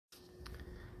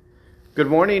Good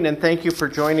morning, and thank you for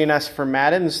joining us for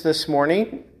Matins this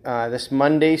morning, this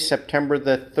Monday, September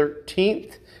the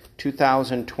 13th,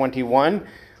 2021.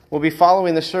 We'll be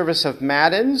following the service of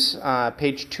Matins,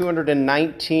 page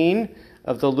 219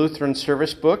 of the Lutheran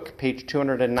Service Book, page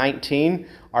 219.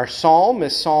 Our psalm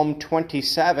is Psalm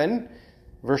 27,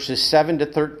 verses 7 to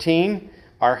 13.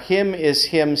 Our hymn is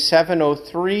hymn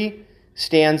 703,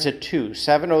 stanza 2.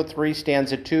 703,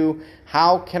 stanza 2.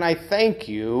 How can I thank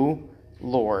you,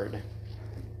 Lord?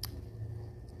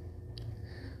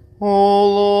 O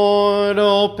Lord,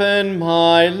 open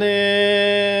my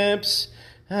lips,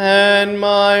 and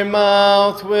my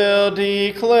mouth will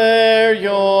declare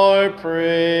your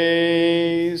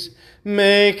praise.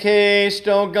 Make haste,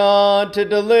 O God, to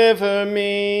deliver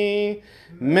me.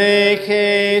 Make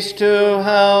haste to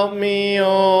help me,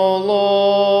 O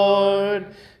Lord.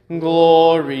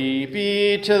 Glory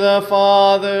be to the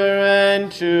Father,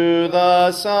 and to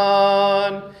the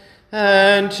Son,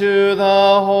 and to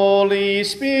the Holy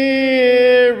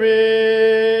Spirit,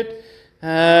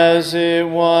 as it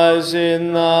was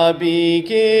in the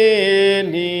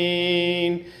beginning,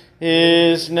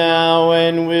 is now,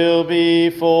 and will be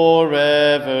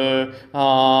forever.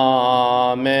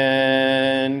 Amen.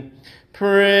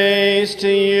 Praise to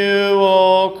you,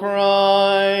 O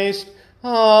Christ.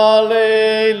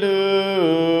 Alleluia.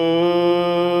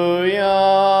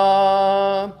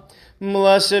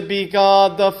 Blessed be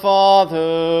God the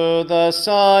Father, the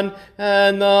Son,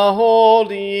 and the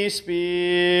Holy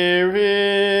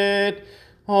Spirit.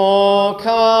 Oh,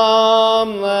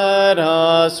 come, let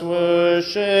us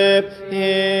worship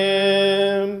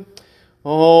him.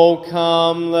 Oh,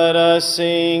 come, let us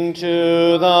sing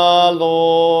to the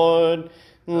Lord.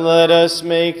 Let us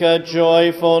make a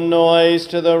joyful noise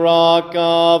to the rock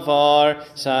of our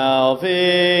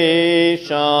salvation.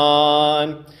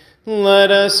 Let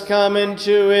us come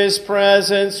into his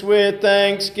presence with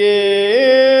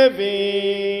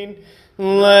thanksgiving.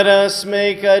 Let us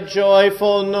make a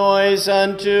joyful noise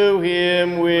unto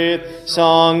him with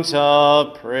songs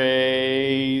of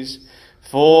praise.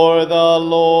 For the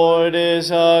Lord is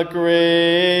a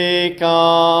great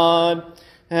God,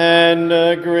 and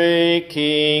a great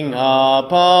King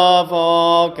above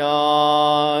all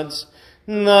gods.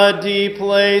 The deep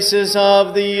places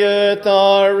of the earth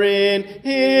are in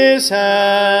his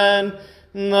hand.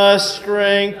 The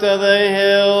strength of the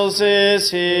hills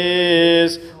is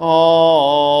his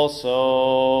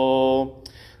also.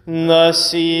 The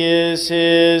sea is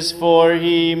his, for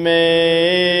he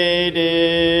made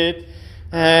it,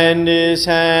 and his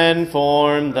hand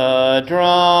formed the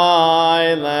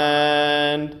dry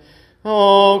land.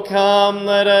 Oh, come,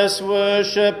 let us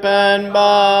worship and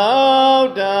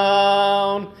bow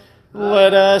down.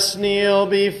 Let us kneel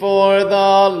before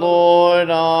the Lord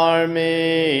our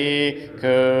Maker.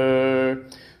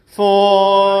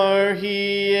 For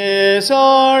he is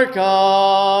our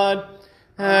God,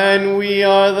 and we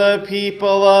are the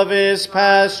people of his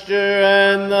pasture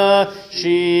and the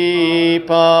sheep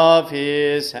of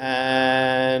his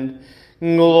hand.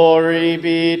 Glory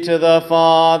be to the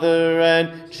Father,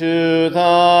 and to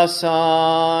the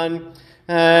Son,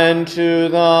 and to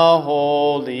the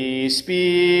Holy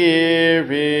Spirit,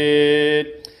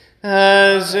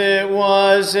 as it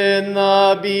was in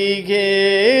the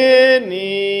beginning,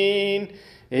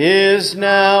 is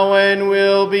now, and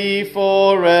will be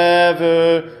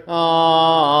forever.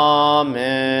 Amen.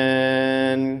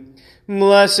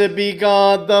 Blessed be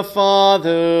God the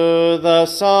Father, the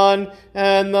Son,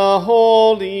 and the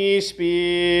Holy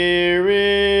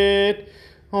Spirit.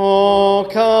 Oh,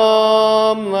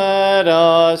 come, let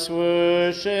us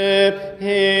worship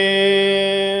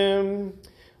him.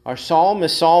 Our psalm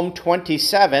is Psalm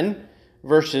 27,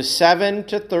 verses 7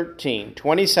 to 13.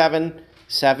 27,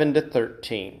 7 to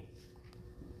 13.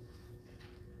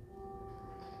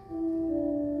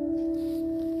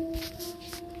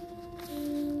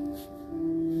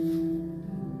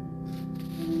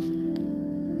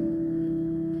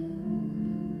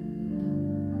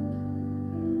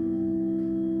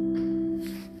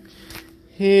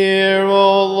 Hear,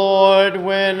 O Lord,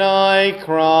 when I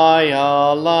cry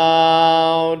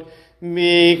aloud.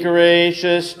 Be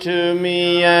gracious to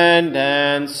me and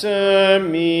answer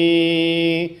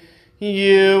me.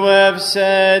 You have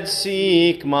said,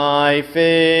 seek my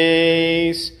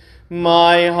face.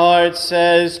 My heart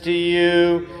says to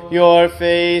you, your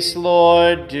face,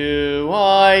 Lord, do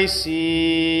I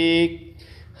seek.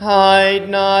 Hide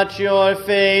not your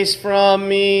face from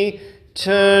me.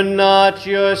 Turn not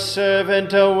your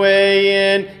servant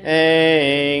away in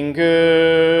anger.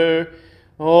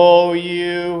 O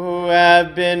you who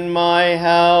have been my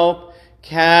help,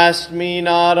 cast me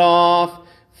not off.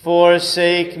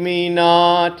 Forsake me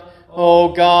not,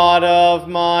 O God of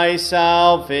my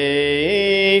salvation.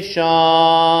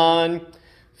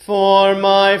 For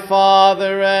my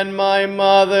father and my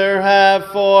mother have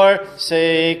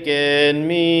forsaken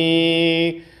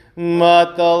me,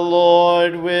 but the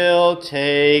Lord will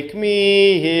take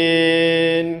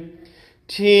me in.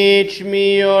 Teach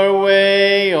me your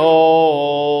way,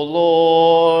 O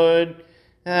Lord,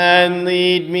 and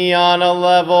lead me on a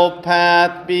level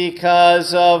path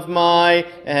because of my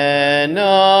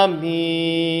enemies.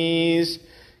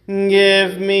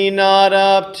 Give me not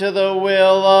up to the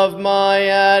will of my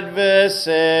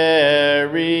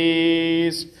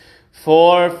adversaries,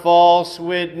 for false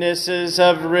witnesses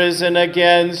have risen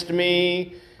against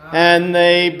me, and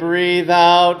they breathe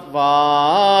out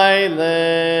violence.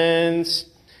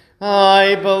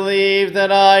 I believe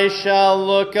that I shall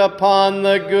look upon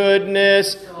the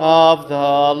goodness of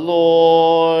the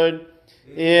Lord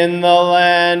in the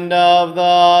land of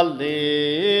the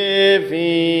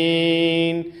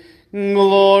living.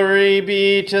 Glory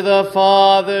be to the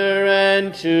Father,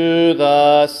 and to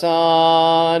the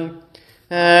Son,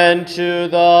 and to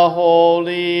the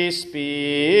Holy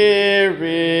Spirit,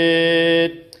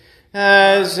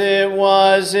 as it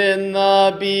was in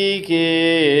the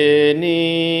beginning,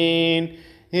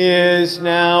 is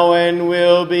now, and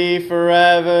will be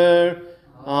forever.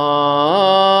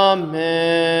 Amen.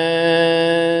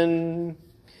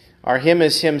 Our hymn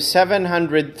is hymn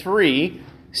 703,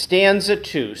 stanza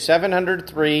 2.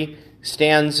 703,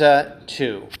 stanza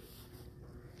 2.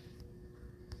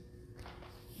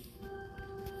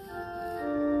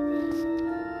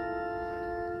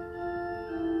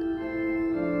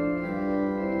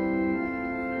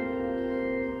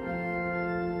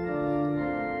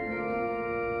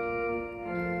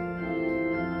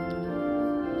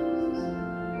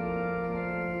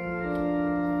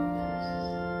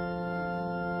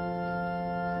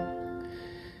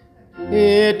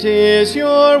 It is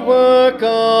your work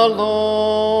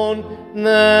alone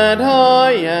that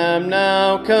I am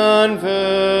now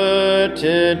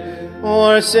converted,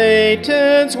 or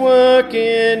Satan's work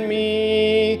in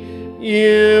me.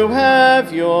 You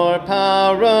have your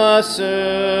power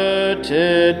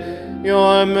asserted,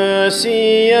 your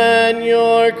mercy and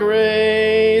your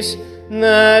grace,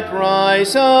 that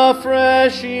rise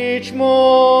afresh each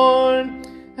morn,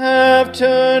 have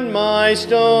turned my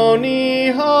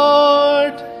stony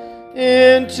heart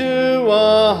into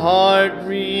a heart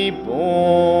reborn.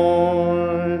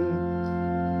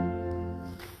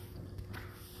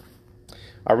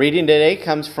 Our reading today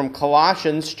comes from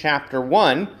Colossians chapter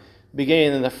 1,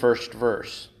 beginning in the first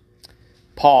verse.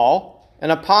 Paul, an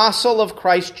apostle of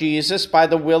Christ Jesus by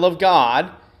the will of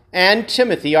God, and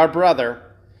Timothy our brother,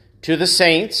 to the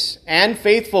saints and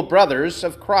faithful brothers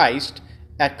of Christ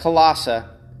at Colossae.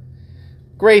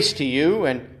 Grace to you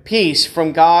and peace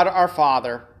from God our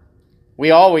Father.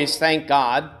 We always thank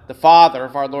God, the Father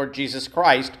of our Lord Jesus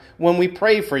Christ, when we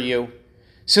pray for you,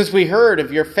 since we heard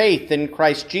of your faith in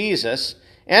Christ Jesus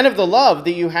and of the love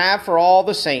that you have for all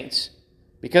the saints,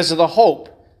 because of the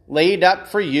hope laid up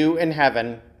for you in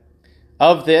heaven.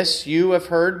 Of this you have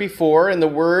heard before in the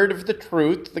word of the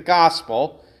truth, the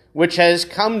gospel, which has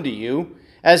come to you,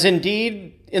 as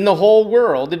indeed in the whole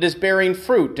world it is bearing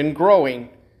fruit and growing,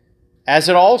 as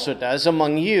it also does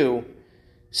among you,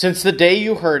 since the day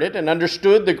you heard it and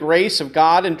understood the grace of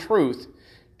God in truth,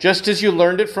 just as you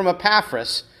learned it from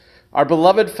Epaphras, our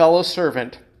beloved fellow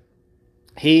servant.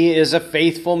 He is a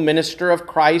faithful minister of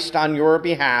Christ on your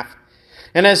behalf,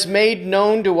 and has made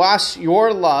known to us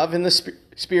your love in the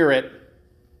Spirit.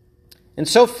 And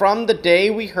so from the day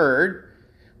we heard,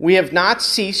 we have not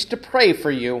ceased to pray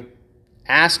for you,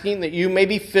 asking that you may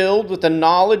be filled with the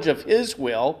knowledge of His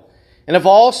will, and of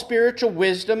all spiritual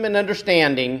wisdom and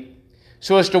understanding,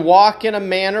 so as to walk in a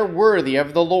manner worthy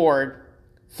of the Lord,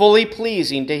 fully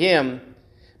pleasing to Him,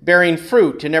 bearing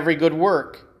fruit in every good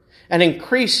work, and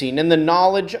increasing in the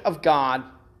knowledge of God.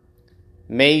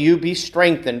 May you be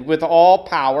strengthened with all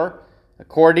power,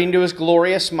 according to His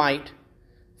glorious might,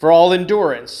 for all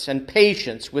endurance and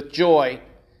patience with joy,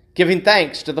 giving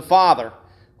thanks to the Father,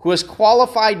 who has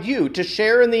qualified you to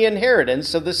share in the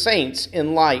inheritance of the saints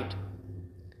in light.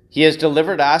 He has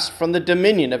delivered us from the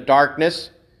dominion of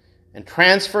darkness and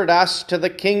transferred us to the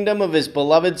kingdom of His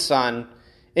beloved Son,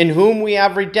 in whom we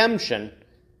have redemption,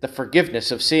 the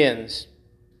forgiveness of sins.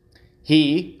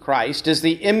 He, Christ, is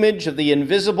the image of the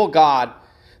invisible God,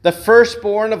 the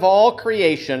firstborn of all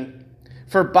creation.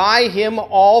 For by Him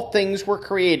all things were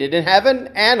created, in heaven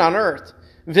and on earth,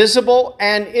 visible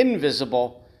and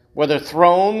invisible, whether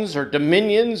thrones or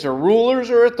dominions or rulers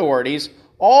or authorities,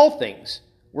 all things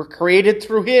were created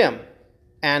through Him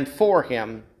and for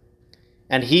Him.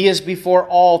 and he is before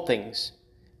all things,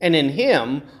 and in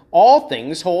him all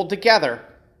things hold together.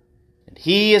 And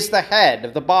he is the head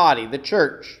of the body, the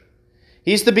church.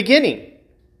 He's the beginning,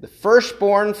 the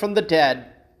firstborn from the dead,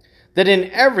 that in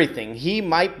everything he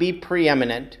might be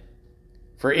preeminent.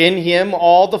 For in him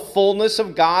all the fullness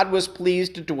of God was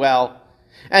pleased to dwell,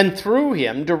 and through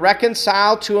him to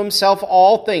reconcile to himself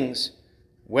all things,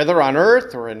 whether on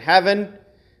earth or in heaven,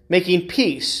 making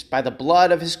peace by the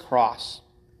blood of his cross.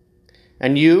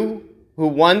 And you, who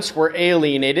once were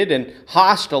alienated and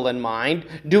hostile in mind,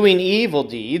 doing evil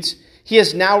deeds, he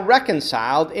is now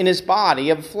reconciled in his body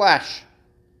of flesh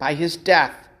by his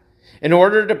death, in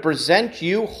order to present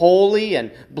you holy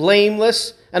and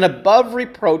blameless and above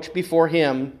reproach before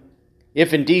him,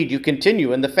 if indeed you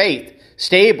continue in the faith,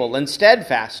 stable and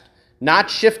steadfast,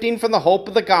 not shifting from the hope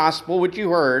of the gospel which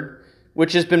you heard,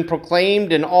 which has been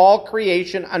proclaimed in all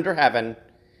creation under heaven,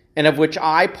 and of which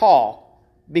I, Paul,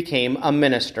 became a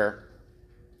minister.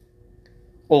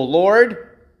 O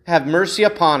Lord, have mercy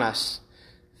upon us.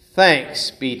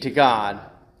 Thanks be to God.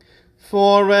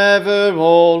 Forever,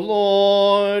 O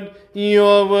Lord,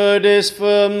 your word is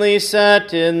firmly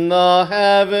set in the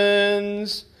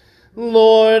heavens.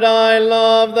 Lord, I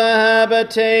love the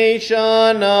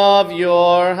habitation of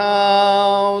your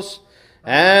house,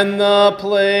 and the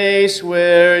place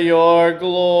where your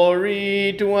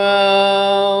glory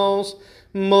dwells.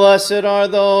 Blessed are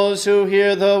those who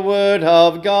hear the word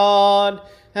of God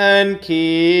and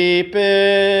keep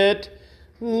it.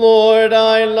 Lord,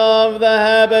 I love the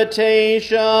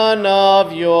habitation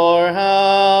of your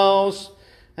house,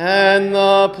 and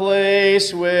the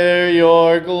place where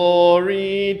your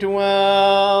glory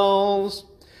dwells.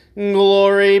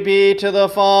 Glory be to the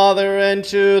Father, and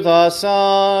to the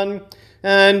Son,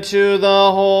 and to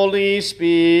the Holy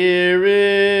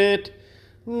Spirit.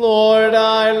 Lord,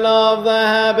 I love the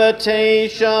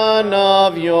habitation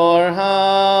of your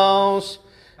house,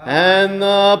 and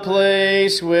the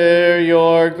place where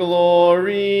your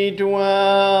glory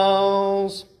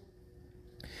dwells.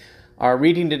 Our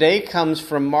reading today comes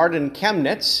from Martin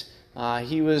Chemnitz.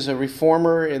 He was a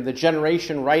reformer in the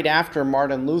generation right after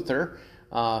Martin Luther,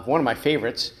 one of my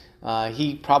favorites.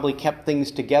 He probably kept things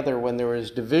together when there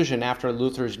was division after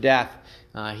Luther's death.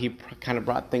 He kind of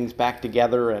brought things back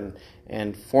together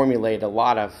and formulated a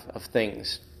lot of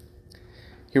things.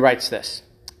 He writes this: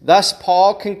 Thus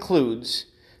Paul concludes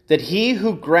that he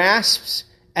who grasps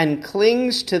and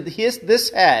clings to this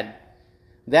head,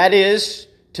 that is,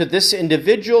 to this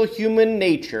individual human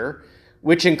nature,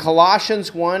 which in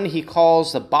Colossians 1 he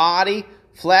calls the body,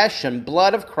 flesh, and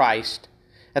blood of Christ,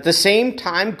 at the same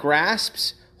time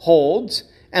grasps, holds,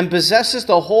 and possesses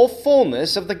the whole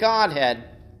fullness of the Godhead.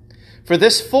 For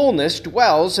this fullness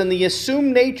dwells in the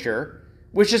assumed nature,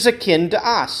 which is akin to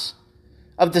us,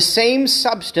 of the same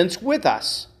substance with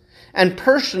us, and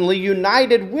personally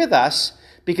united with us,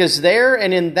 because there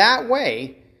and in that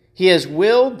way he has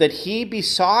willed that he be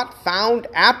sought, found,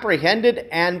 apprehended,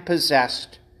 and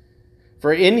possessed.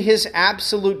 For in his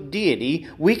absolute deity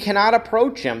we cannot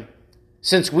approach him,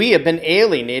 since we have been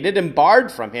alienated and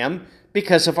barred from him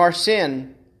because of our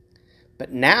sin.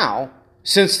 But now,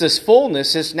 since this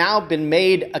fullness has now been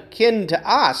made akin to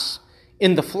us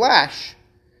in the flesh,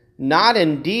 not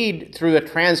indeed through a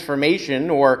transformation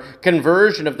or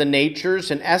conversion of the natures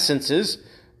and essences,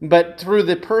 but through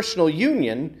the personal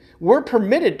union, we're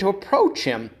permitted to approach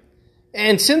him.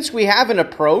 And since we have an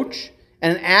approach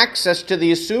and access to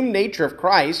the assumed nature of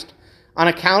Christ on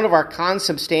account of our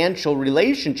consubstantial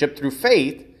relationship through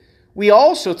faith, we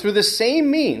also, through the same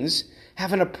means,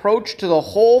 have an approach to the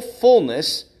whole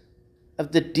fullness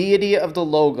of the deity of the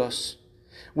Logos,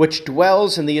 which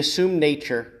dwells in the assumed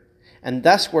nature. And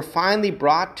thus we're finally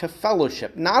brought to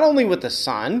fellowship, not only with the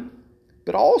Son,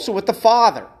 but also with the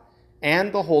Father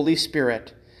and the Holy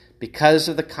Spirit, because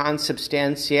of the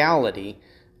consubstantiality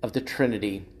of the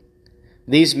Trinity.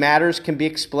 These matters can be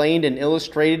explained and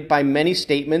illustrated by many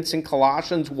statements in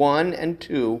Colossians 1 and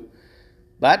 2,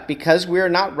 but because we are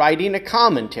not writing a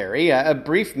commentary, a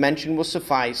brief mention will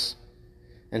suffice.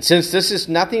 And since this is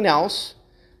nothing else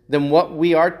than what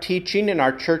we are teaching in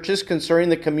our churches concerning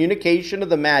the communication of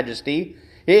the majesty,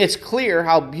 it's clear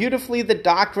how beautifully the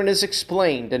doctrine is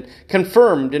explained and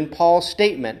confirmed in Paul's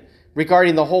statement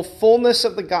regarding the whole fullness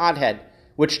of the Godhead,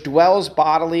 which dwells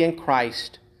bodily in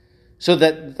Christ, so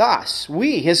that thus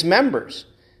we, his members,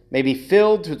 may be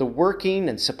filled through the working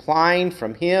and supplying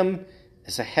from him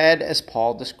as a head, as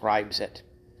Paul describes it.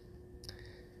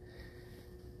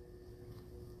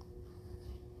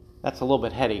 That's a little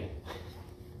bit heady.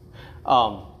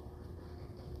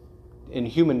 In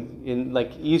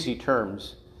easy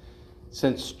terms,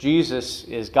 since Jesus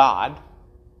is God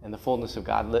and the fullness of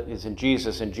God is in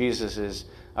Jesus, and Jesus is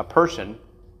a person.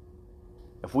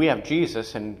 If we have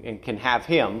Jesus and can have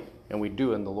him, and we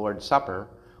do in the Lord's Supper,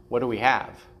 what do we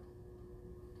have?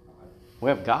 We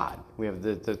have God. We have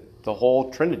the whole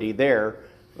Trinity there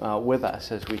with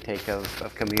us as we take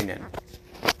of communion.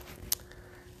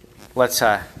 Let's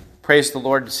praise the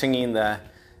Lord singing the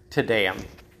Te Deum.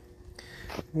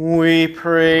 We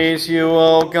praise you,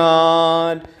 O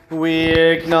God. We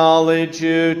acknowledge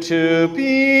you to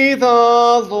be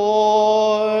the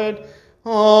Lord.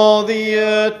 All the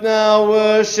earth now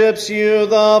worships you,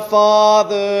 the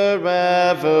Father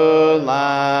everlasting.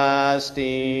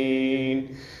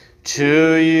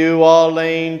 To you all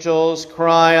angels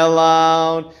cry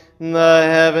aloud, the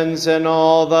heavens and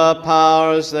all the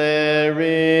powers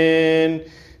therein.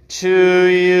 To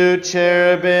you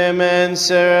cherubim and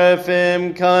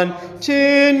seraphim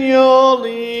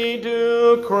continually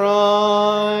do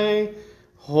cry,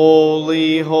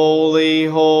 Holy, holy,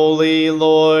 holy,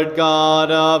 Lord God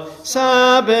of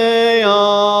Sabaoth.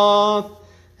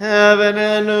 Heaven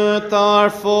and earth are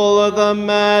full of the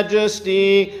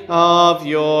majesty of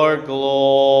your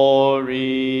glory.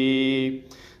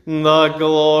 The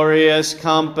glorious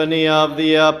company of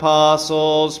the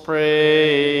apostles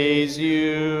praise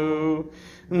you.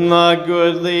 The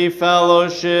goodly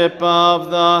fellowship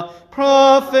of the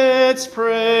prophets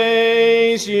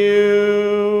praise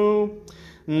you.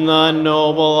 The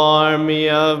noble army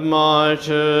of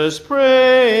martyrs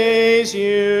praise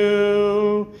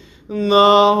you.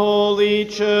 The holy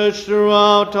church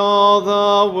throughout all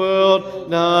the world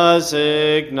does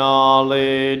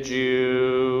acknowledge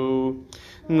you.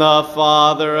 The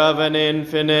Father of an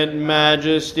infinite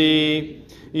majesty,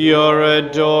 your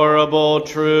adorable,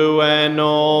 true, and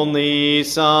only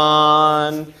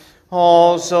Son,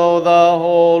 also the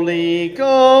Holy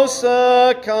Ghost,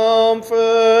 the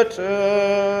Comforter.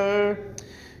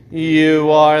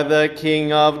 You are the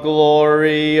King of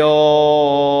glory,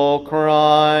 O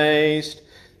Christ.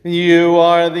 You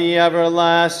are the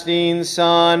everlasting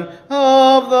Son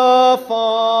of the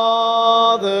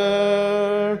Father.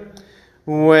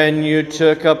 When you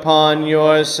took upon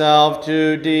yourself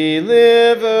to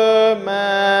deliver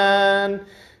man,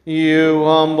 you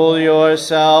humble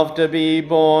yourself to be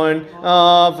born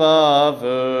of a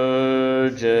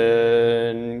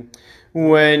virgin.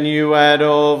 When you had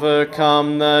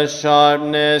overcome the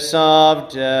sharpness of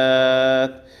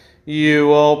death,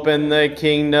 you opened the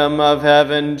kingdom of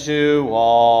heaven to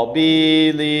all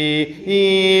believers.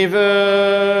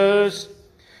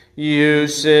 You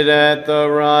sit at the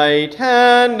right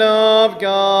hand of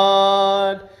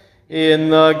God in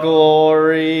the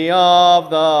glory of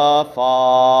the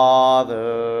Father.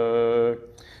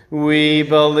 We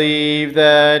believe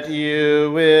that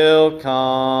you will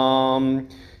come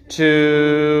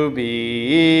to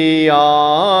be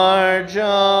our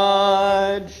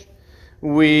judge.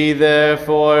 We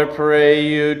therefore pray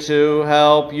you to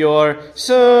help your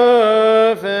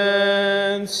servants,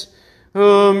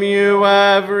 whom you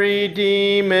have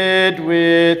redeemed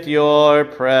with your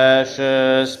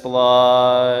precious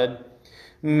blood.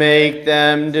 Make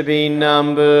them to be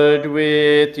numbered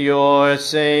with your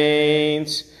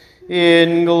saints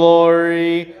in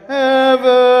glory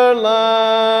everlasting.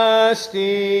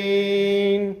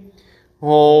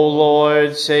 O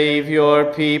Lord, save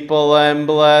your people and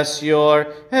bless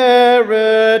your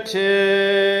heritage.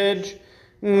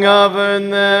 Govern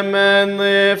them and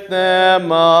lift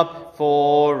them up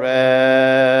forever.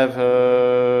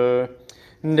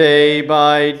 Day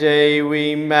by day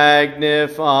we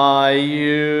magnify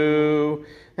you,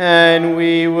 and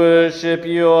we worship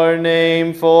your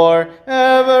name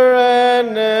forever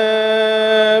and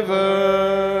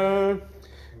ever.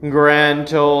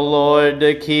 Grant, O Lord,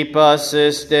 to keep us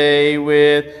this day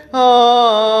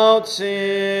without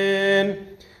sin.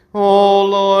 O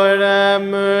Lord, have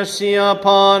mercy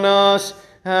upon us.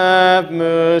 Have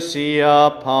mercy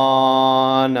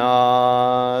upon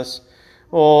us.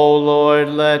 O Lord,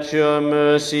 let your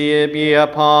mercy be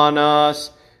upon us,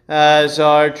 as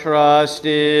our trust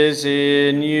is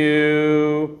in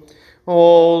you.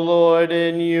 O Lord,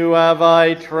 in you have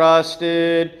I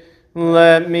trusted.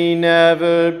 Let me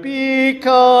never be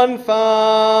confounded.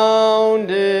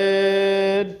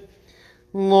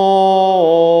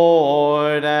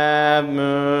 Lord, have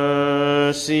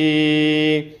mercy.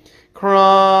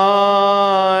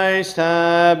 Christ,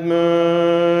 have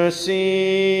mercy.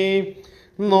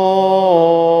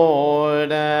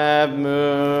 Lord, have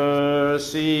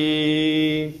mercy.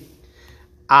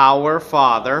 Our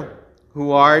Father,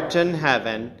 who art in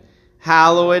heaven,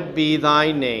 hallowed be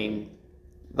thy name.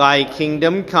 Thy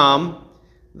kingdom come,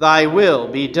 thy will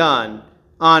be done,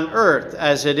 on earth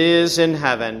as it is in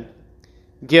heaven.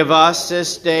 Give us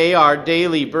this day our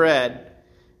daily bread,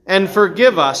 and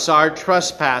forgive us our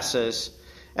trespasses,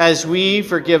 as we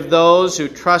forgive those who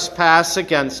trespass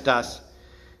against us.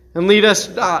 And lead us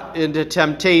not into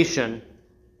temptation,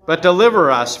 but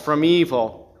deliver us from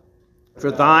evil.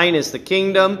 For thine is the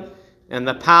kingdom, and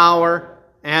the power,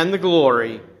 and the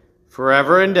glory,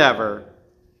 forever and ever.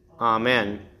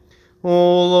 Amen. O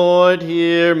Lord,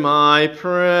 hear my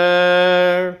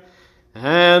prayer,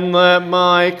 and let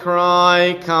my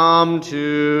cry come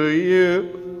to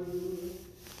you.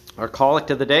 Our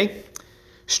collect of the day.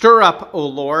 Stir up, O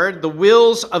Lord, the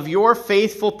wills of your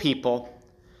faithful people,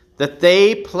 that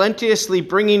they, plenteously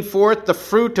bringing forth the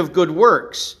fruit of good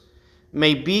works,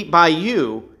 may be by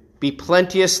you be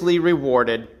plenteously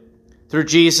rewarded. Through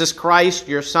Jesus Christ,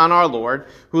 your Son, our Lord,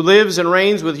 who lives and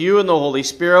reigns with you in the Holy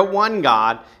Spirit, one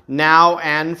God, now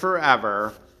and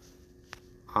forever.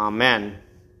 Amen.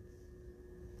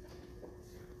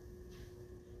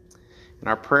 And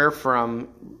our prayer from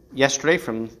yesterday,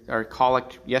 from our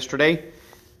collect yesterday.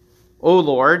 O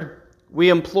Lord, we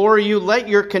implore you, let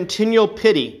your continual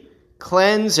pity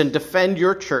cleanse and defend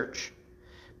your church.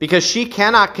 Because she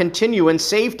cannot continue in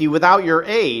safety without your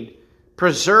aid,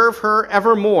 preserve her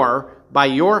evermore by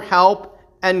your help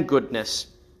and goodness.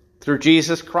 Through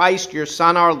Jesus Christ, your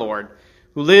Son, our Lord,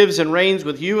 who lives and reigns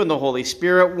with you in the Holy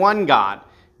Spirit, one God,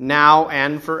 now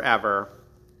and forever.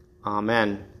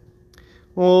 Amen.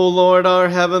 O Lord, our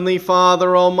heavenly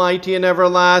Father, almighty and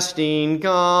everlasting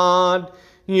God,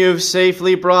 you've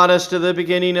safely brought us to the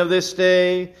beginning of this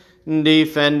day.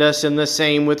 Defend us in the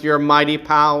same with your mighty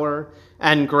power,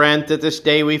 and grant that this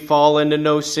day we fall into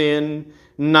no sin,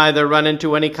 neither run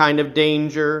into any kind of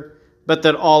danger, but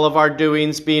that all of our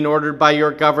doings, being ordered by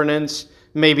your governance,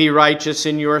 may be righteous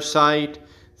in your sight.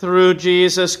 Through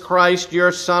Jesus Christ,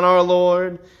 your Son, our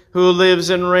Lord, who lives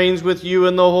and reigns with you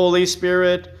in the Holy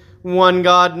Spirit, one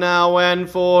God, now and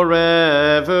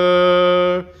forever.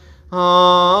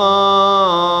 Amen.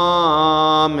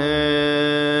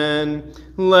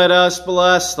 Let us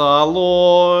bless the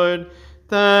Lord.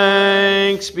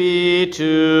 Thanks be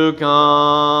to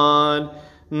God.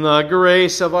 The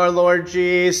grace of our Lord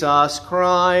Jesus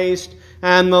Christ,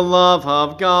 and the love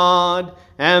of God,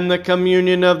 and the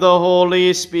communion of the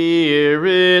Holy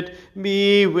Spirit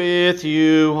be with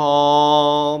you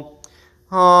all.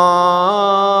 Amen.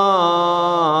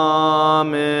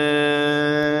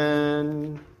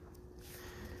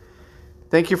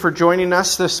 Thank you for joining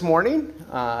us this morning.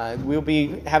 We'll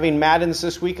be having Matins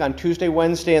this week on Tuesday,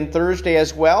 Wednesday, and Thursday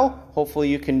as well. Hopefully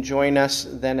you can join us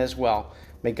then as well.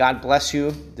 May God bless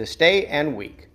you this day and week.